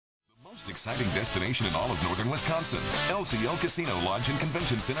Most exciting destination in all of northern Wisconsin. LCO Casino Lodge and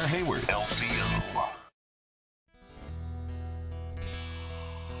Convention Center, Hayward. LCO.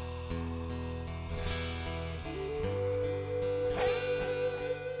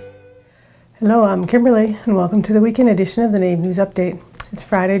 Hello, I'm Kimberly, and welcome to the weekend edition of the Native News Update. It's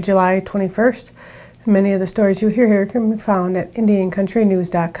Friday, July 21st, and many of the stories you hear here can be found at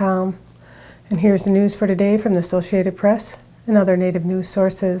IndianCountryNews.com. And here's the news for today from the Associated Press and other Native news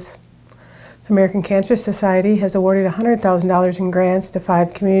sources. The American Cancer Society has awarded $100,000 in grants to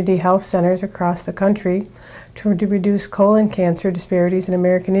 5 community health centers across the country to reduce colon cancer disparities in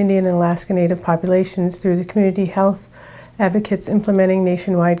American Indian and Alaska Native populations through the Community Health Advocates implementing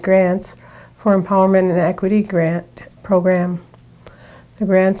nationwide grants for Empowerment and Equity Grant Program. The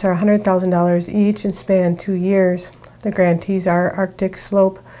grants are $100,000 each and span 2 years. The grantees are Arctic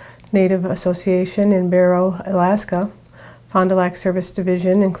Slope Native Association in Barrow, Alaska, Fond du Lac Service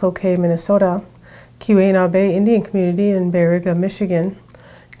Division in Cloquet, Minnesota, Keweenaw Bay Indian Community in Barriga, Michigan,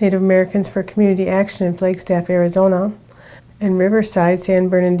 Native Americans for Community Action in Flagstaff, Arizona, and Riverside San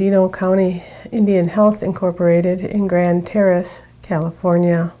Bernardino County Indian Health Incorporated in Grand Terrace,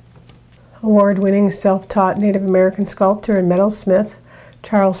 California. Award-winning self-taught Native American sculptor and metalsmith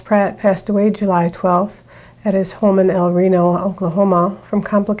Charles Pratt passed away July 12th at his home in El Reno, Oklahoma, from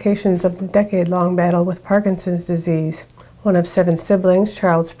complications of a decade-long battle with Parkinson's disease. One of 7 siblings,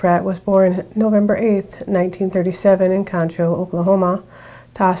 Charles Pratt was born November 8, 1937 in Concho, Oklahoma,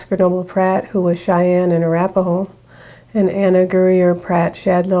 to Oscar Noble Pratt, who was Cheyenne and Arapaho, and Anna Gurrier Pratt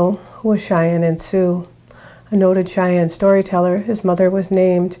Shadlow, who was Cheyenne and Sioux. A noted Cheyenne storyteller, his mother was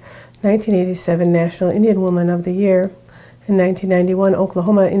named 1987 National Indian Woman of the Year and 1991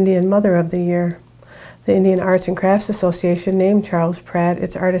 Oklahoma Indian Mother of the Year. The Indian Arts and Crafts Association named Charles Pratt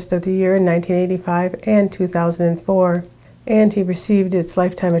its Artist of the Year in 1985 and 2004, and he received its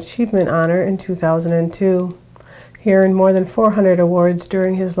Lifetime Achievement Honor in 2002. He earned more than 400 awards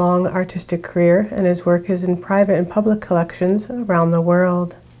during his long artistic career, and his work is in private and public collections around the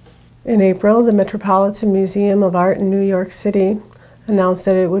world. In April, the Metropolitan Museum of Art in New York City announced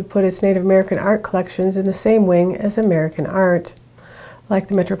that it would put its Native American art collections in the same wing as American art. Like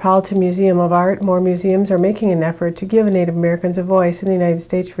the Metropolitan Museum of Art, more museums are making an effort to give Native Americans a voice in the United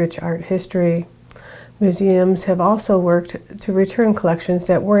States' rich art history. Museums have also worked to return collections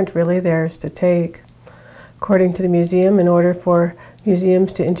that weren't really theirs to take. According to the museum, in order for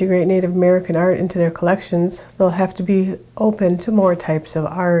museums to integrate Native American art into their collections, they'll have to be open to more types of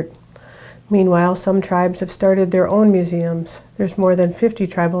art. Meanwhile, some tribes have started their own museums. There's more than 50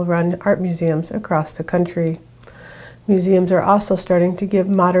 tribal-run art museums across the country. Museums are also starting to give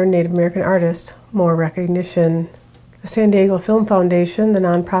modern Native American artists more recognition. The San Diego Film Foundation, the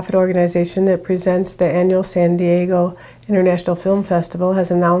nonprofit organization that presents the annual San Diego International Film Festival,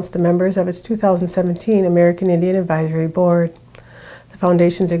 has announced the members of its 2017 American Indian Advisory Board. The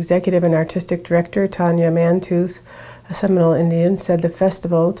foundation's executive and artistic director, Tanya Mantooth, a Seminole Indian, said the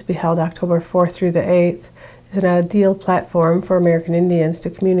festival, to be held October 4th through the 8th, is an ideal platform for American Indians to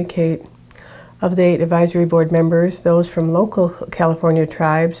communicate. Of the 8 advisory board members, those from local California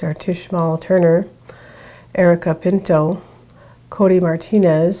tribes are Tishmal Turner, Erica Pinto, Cody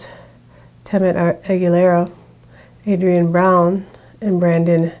Martinez, Temet Aguilera, Adrian Brown, and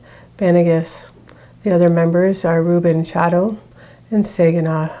Brandon Banegas. The other members are Ruben Chato and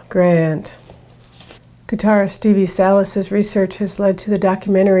Saginaw Grant. Guitarist Stevie Salas's research has led to the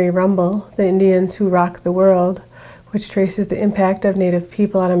documentary Rumble, The Indians Who Rock the World, which traces the impact of Native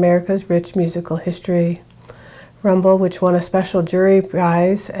people on America's rich musical history. Rumble, which won a special jury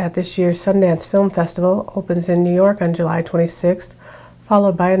prize at this year's Sundance Film Festival, opens in New York on July 26th,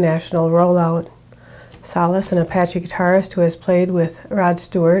 followed by a national rollout. Salas, an Apache guitarist who has played with Rod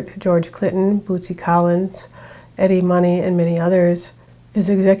Stewart, George Clinton, Bootsy Collins, Eddie Money, and many others, is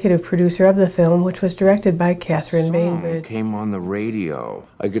executive producer of the film, which was directed by Catherine Bainbridge. Came on the radio,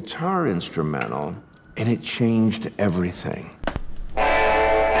 a guitar instrumental, and it changed everything.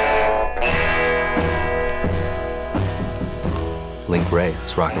 Link Ray,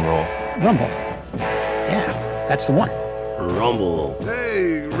 it's rock and roll. Rumble. Yeah, that's the one. Rumble.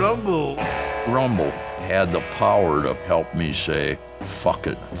 Hey, Rumble. Rumble had the power to help me say, fuck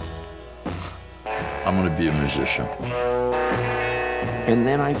it. I'm gonna be a musician. And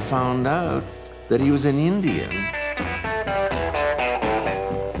then I found out that he was an Indian.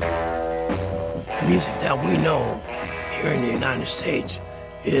 The music that we know here in the United States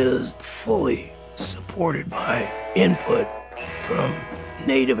is fully supported by input from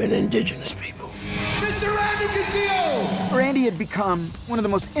Native and Indigenous people. Mr. Randy Castillo! Randy had become one of the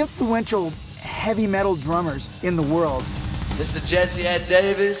most influential heavy metal drummers in the world. This is Jesse Ed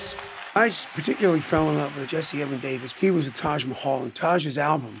Davis. I particularly fell in love with Jesse Evan Davis. He was with Taj Mahal, and Taj's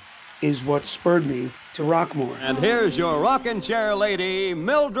album is what spurred me to rock more. And here's your rocking chair lady,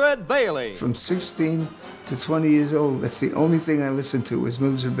 Mildred Bailey. From 16 to 20 years old, that's the only thing I listened to was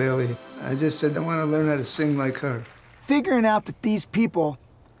Mildred Bailey. I just said, I want to learn how to sing like her. Figuring out that these people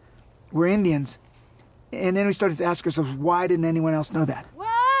were Indians, and then we started to ask ourselves, why didn't anyone else know that?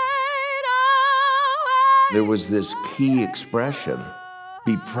 There was this key expression,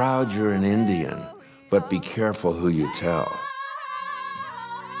 be proud you're an Indian, but be careful who you tell.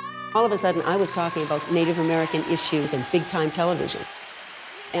 All of a sudden, I was talking about Native American issues and big-time television.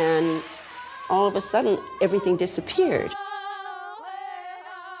 And all of a sudden, everything disappeared.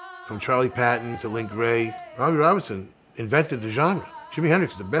 From Charlie Patton to Link Wray, Robbie Robertson invented the genre. Jimi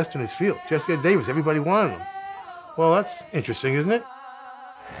Hendrix was the best in his field. Jesse Ed Davis, everybody wanted him. Well, that's interesting, isn't it?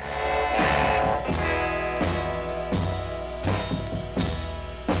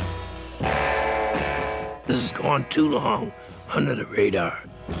 This has gone too long under the radar.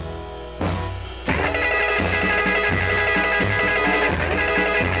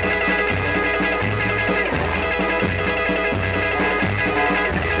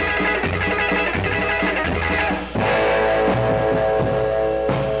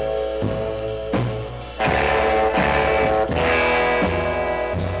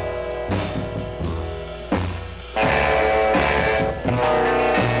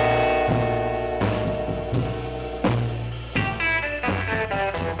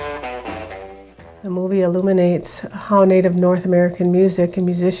 The movie illuminates how Native North American music and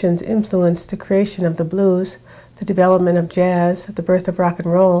musicians influenced the creation of the blues, the development of jazz, the birth of rock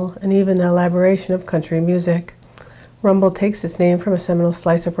and roll, and even the elaboration of country music. Rumble takes its name from a seminal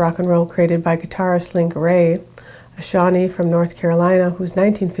slice of rock and roll created by guitarist Link Wray, a Shawnee from North Carolina whose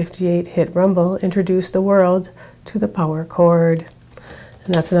 1958 hit Rumble introduced the world to the power chord.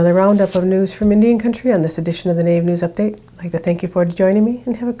 And that's another roundup of news from Indian Country on this edition of the Nave News Update. I'd like to thank you for joining me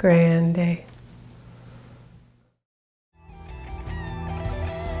and have a grand day.